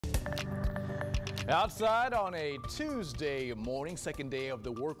Outside on a Tuesday morning, second day of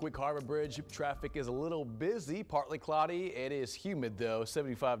the work week, Harbor Bridge traffic is a little busy, partly cloudy. It is humid though,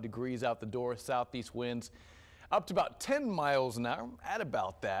 75 degrees out the door, southeast winds up to about 10 miles an hour, at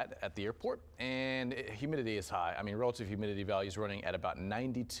about that at the airport. And humidity is high. I mean, relative humidity values running at about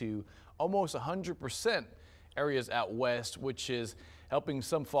 92, almost 100% areas out west, which is helping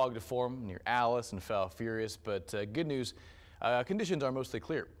some fog to form near Alice and Falfurrias. But good news. Conditions are mostly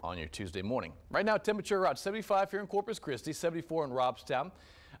clear on your Tuesday morning. Right now, temperature around 75 here in Corpus Christi, 74 in Robstown.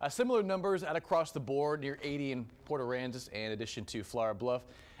 Similar numbers out across the board, near 80 in Port Aransas, in addition to Flower Bluff.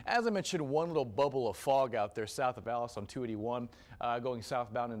 As I mentioned, one little bubble of fog out there south of Alice on 281, going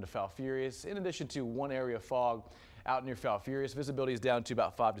southbound into Falfurrias. In addition to one area of fog out near Falfurrias, visibility is down to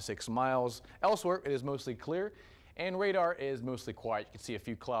about 5 to 6 miles. Elsewhere, it is mostly clear. And radar is mostly quiet. You can see a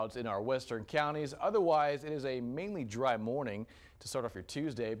few clouds in our western counties. Otherwise, it is a mainly dry morning to start off your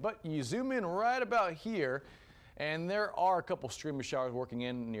Tuesday. But you zoom in right about here, and there are a couple streamer showers working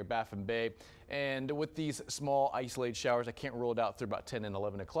in near Baffin Bay. And with these small isolated showers, I can't rule it out through about 10 and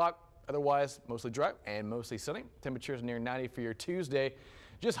 11 o'clock. Otherwise, mostly dry and mostly sunny. Temperatures near 90 for your Tuesday.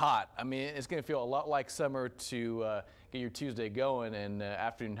 Just hot. I mean, it's going to feel a lot like summer to get your Tuesday going, and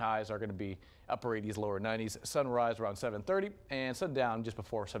afternoon highs are going to be upper 80s, lower 90s. Sunrise around 7:30 and sundown just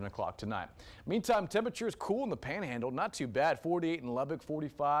before 7 o'clock tonight. Meantime, temperatures cool in the Panhandle, not too bad. 48 in Lubbock,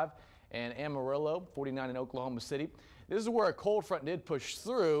 45 in Amarillo, 49 in Oklahoma City. This is where a cold front did push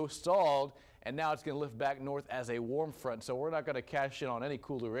through, stalled, and now it's going to lift back north as a warm front. So we're not going to cash in on any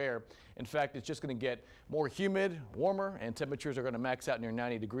cooler air. In fact, it's just going to get more humid, warmer, and temperatures are going to max out near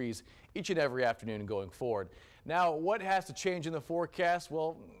 90 degrees each and every afternoon going forward. Now, what has to change in the forecast?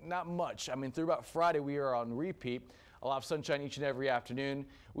 Well, not much. I mean, through about Friday, we are on repeat. A lot of sunshine each and every afternoon.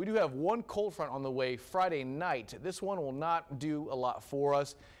 We do have one cold front on the way Friday night. This one will not do a lot for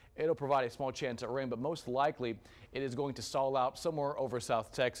us. It'll provide a small chance at rain, but most likely it is going to stall out somewhere over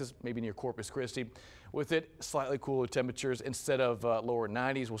South Texas, maybe near Corpus Christi. With it, slightly cooler temperatures. Instead of lower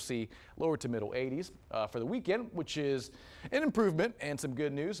 90s, we'll see lower to middle 80s for the weekend, which is an improvement and some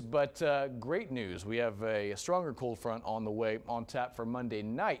good news. But great news. We have a stronger cold front on the way, on tap for Monday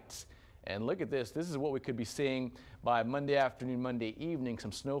night. And look at this. This is what we could be seeing by Monday afternoon, Monday evening.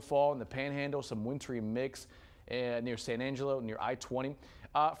 Some snowfall in the Panhandle, some wintry mix near San Angelo, near I-20.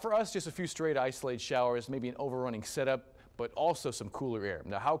 For us, just a few straight isolated showers, maybe an overrunning setup, but also some cooler air.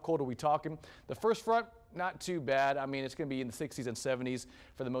 Now, how cold are we talking? The first front, not too bad. I mean, it's going to be in the 60s and 70s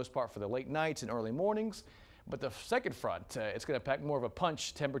for the most part for the late nights and early mornings. But the second front, it's going to pack more of a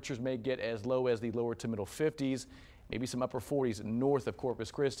punch. Temperatures may get as low as the lower to middle 50s. Maybe some upper 40s north of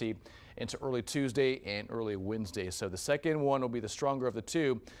Corpus Christi into early Tuesday and early Wednesday. So the second one will be the stronger of the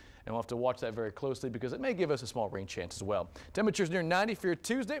two. And we'll have to watch that very closely because it may give us a small rain chance as well. Temperatures near 90 for your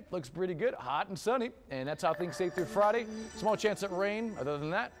Tuesday. Looks pretty good, hot and sunny. And that's how things stay through Friday. Small chance at rain. Other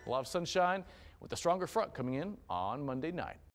than that, a lot of sunshine with the stronger front coming in on Monday night.